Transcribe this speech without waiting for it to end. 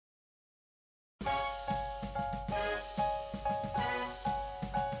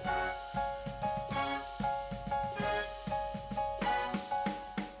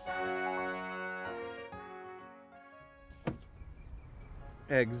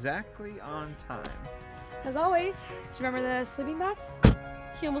Exactly on time. As always, do you remember the sleeping bags?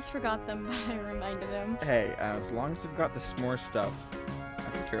 He almost forgot them, but I reminded him. Hey, as long as you've got the s'more stuff, I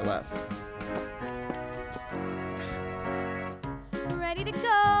could care less. Ready to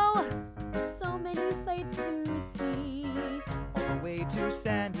go! So many sights to see. All the way to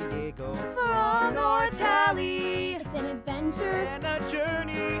San Diego From North Cali. It's an adventure and a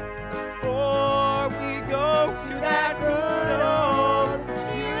journey before we go to that good old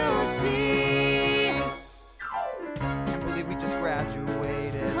UC. Can't believe we just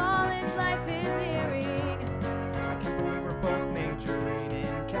graduated. College life is nearing. I can't believe we're both majoring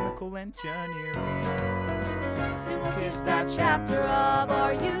in chemical engineering. Soon we'll kiss that chapter of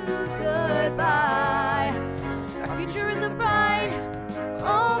our youth goodbye. Our future is a bright,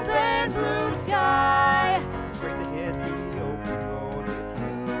 open blue sky. It's great to hit the open road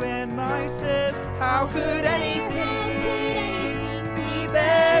with you and my sis. How could anything be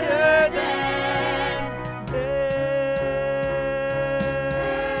better than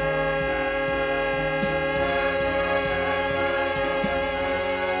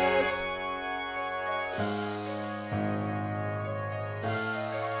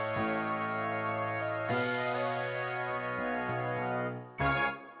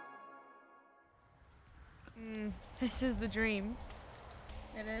This is the dream.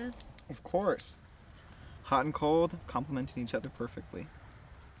 it is? Of course. Hot and cold, complementing each other perfectly.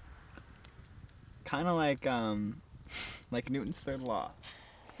 Kind of like Newton's third law.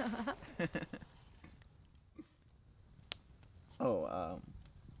 Oh,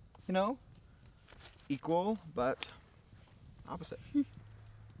 you know, equal but opposite.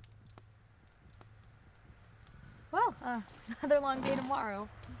 Well, another long day tomorrow.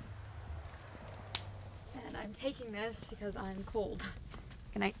 And I'm taking this because I'm cold.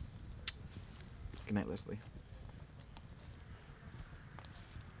 Good night. Good night, Leslie.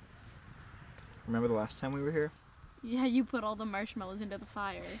 Remember the last time we were here? Yeah, you put all the marshmallows into the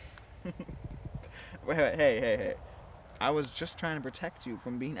fire. Wait, hey. I was just trying to protect you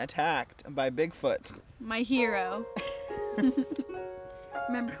from being attacked by Bigfoot. My hero.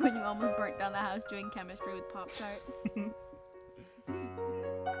 Remember when you almost burnt down the house doing chemistry with Pop-Tarts?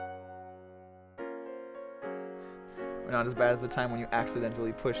 Not as bad as the time when you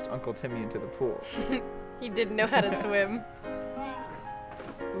accidentally pushed Uncle Timmy into the pool. He didn't know how to swim.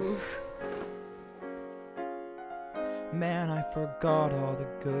 Oof. Man, I forgot all the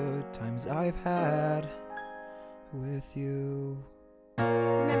good times I've had with you.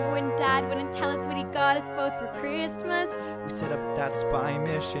 Remember when Dad wouldn't tell us what he got us both for Christmas? We set up that spy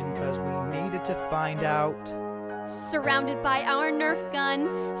mission cause we needed to find out. Surrounded by our Nerf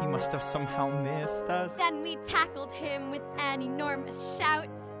guns. He must have somehow missed us. Then we tackled him with an enormous shout.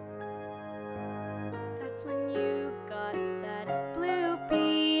 That's when you got that blue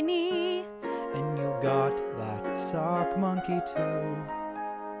beanie. And you got that sock monkey too.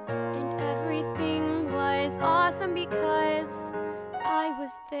 And everything was awesome because I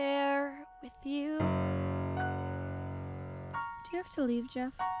was there with you. Do you have to leave,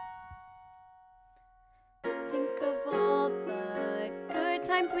 Jeff? Think of all the good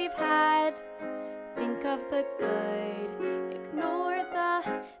times we've had. Think of the good, ignore the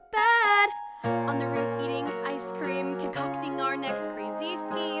bad. On the roof eating ice cream, concocting our next crazy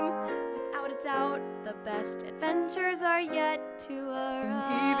scheme. Without a doubt, the best adventures are yet to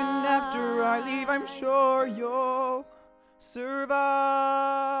arrive. Even after I leave, I'm sure you'll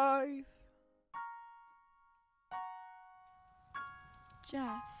survive.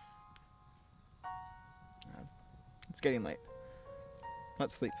 Jeff. It's getting late.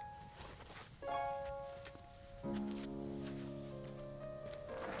 Let's sleep.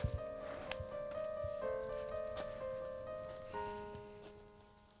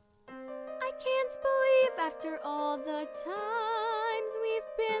 I can't believe after all the times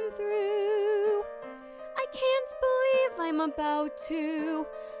we've been through, I can't believe I'm about to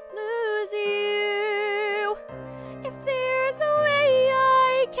lose you. If there's a way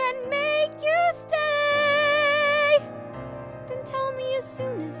I can make you stay, then tell me as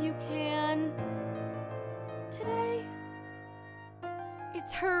soon as you can. Today,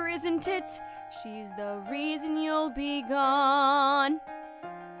 it's her, isn't it? She's the reason you'll be gone.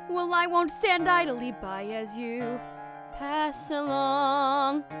 Well, I won't stand idly by as you pass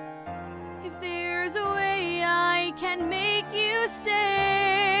along. If there's a way I can make you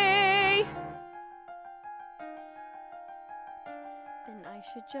stay, then I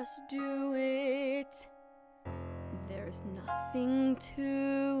should just do it. There's nothing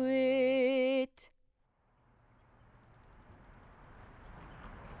to it.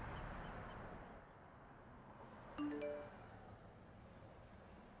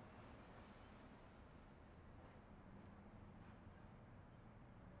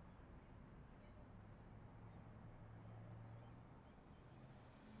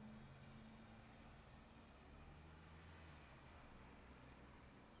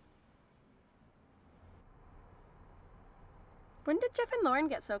 When did Jeff and Lauren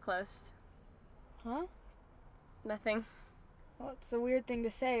get so close? Huh? Nothing. Well, it's a weird thing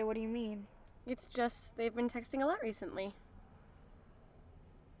to say. What do you mean? It's just they've been texting a lot recently.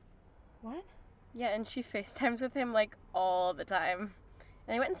 What? Yeah, and she FaceTimes with him like all the time.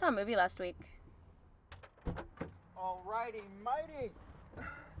 And they went and saw a movie last week. Alrighty, mighty.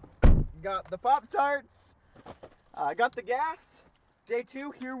 Got the Pop-Tarts. Got the gas. Day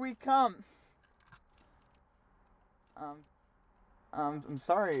 2, here we come. I'm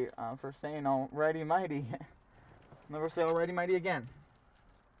sorry for saying alrighty mighty. Never say alrighty mighty again.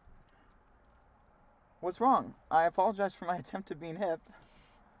 What's wrong? I apologize for my attempt at being hip.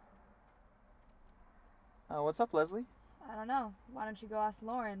 What's up, Leslie? I don't know. Why don't you go ask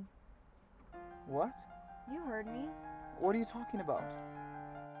Lauren? What? You heard me. What are you talking about?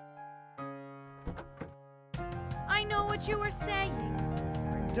 I know what you were saying.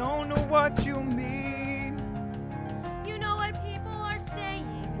 I don't know what you mean. You know what people are saying.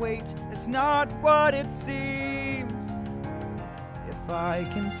 Wait, it's not what it seems. If I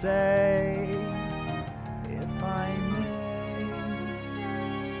can say, if I may.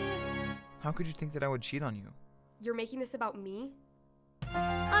 How could you think that I would cheat on you? You're making this about me?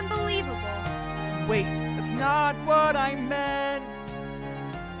 Unbelievable. Wait, that's not what I meant.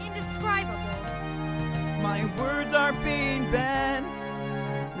 Indescribable. My words are being bent.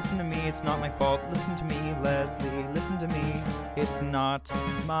 Listen to me, it's not my fault. Listen to me, Leslie. Listen to me, it's not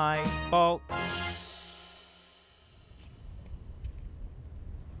my fault.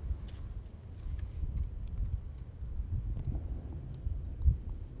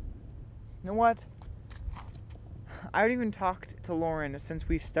 You know what? I haven't even talked to Lauren since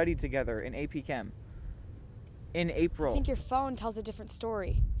we studied together in AP Chem. In April. I think your phone tells a different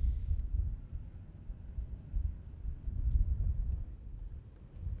story.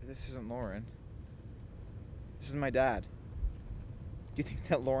 This isn't Lauren. This is my dad. Do you think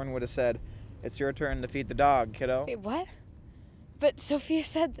that Lauren would have said, "It's your turn to feed the dog, kiddo"? Wait, what? But Sophia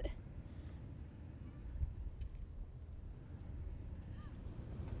said that.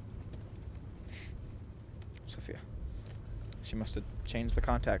 Sophia. She must have changed the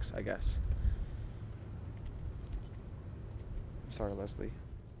context, I guess. I'm sorry, Leslie.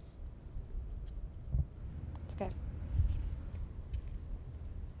 It's okay.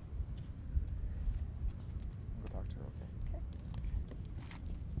 I'll go talk to her, okay? Okay.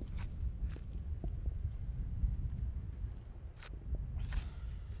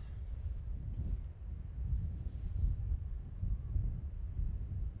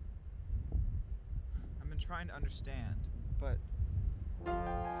 I've been trying to understand, but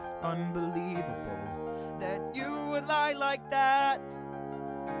Unbelievable that you would lie like that.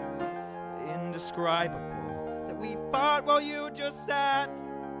 Indescribable that we fought while you just sat.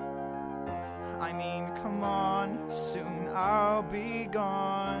 I mean, come on, soon I'll be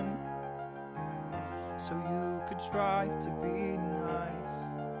gone. So you could try to be nice.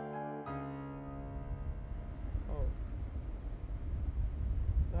 oh,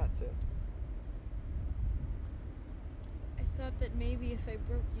 that's it. I thought that maybe if I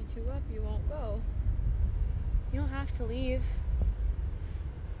broke you two up, you won't go. You don't have to leave.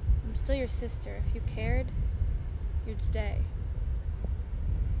 I'm still your sister. If you cared, you'd stay.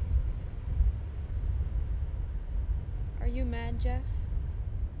 Are you mad, Jeff?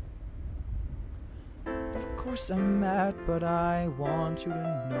 Of course I'm mad, but I want you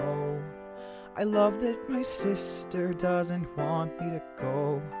to know I love that my sister doesn't want me to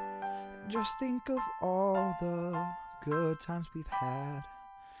go. Just think of all the good times we've had.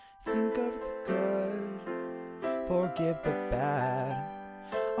 Think of the good, forgive the bad.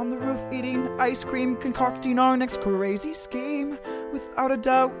 On the roof eating ice cream, concocting our next crazy scheme. Without a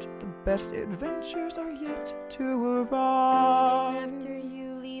doubt, the best adventures are yet to arrive. After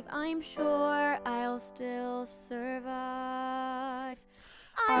you leave, I'm sure I'll still survive.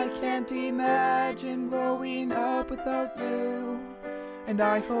 I can't imagine growing up without you. And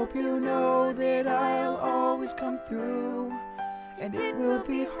I hope you know that I'll always come through. And it will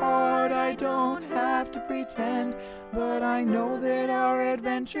be hard, I don't have to pretend. But I know that our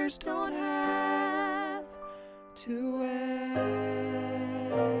adventures don't have to end.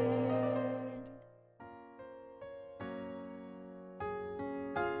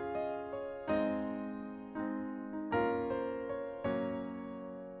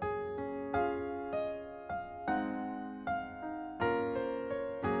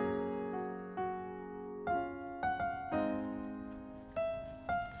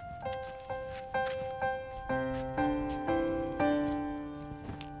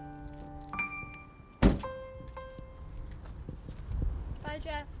 Bye,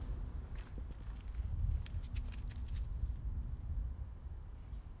 Jeff.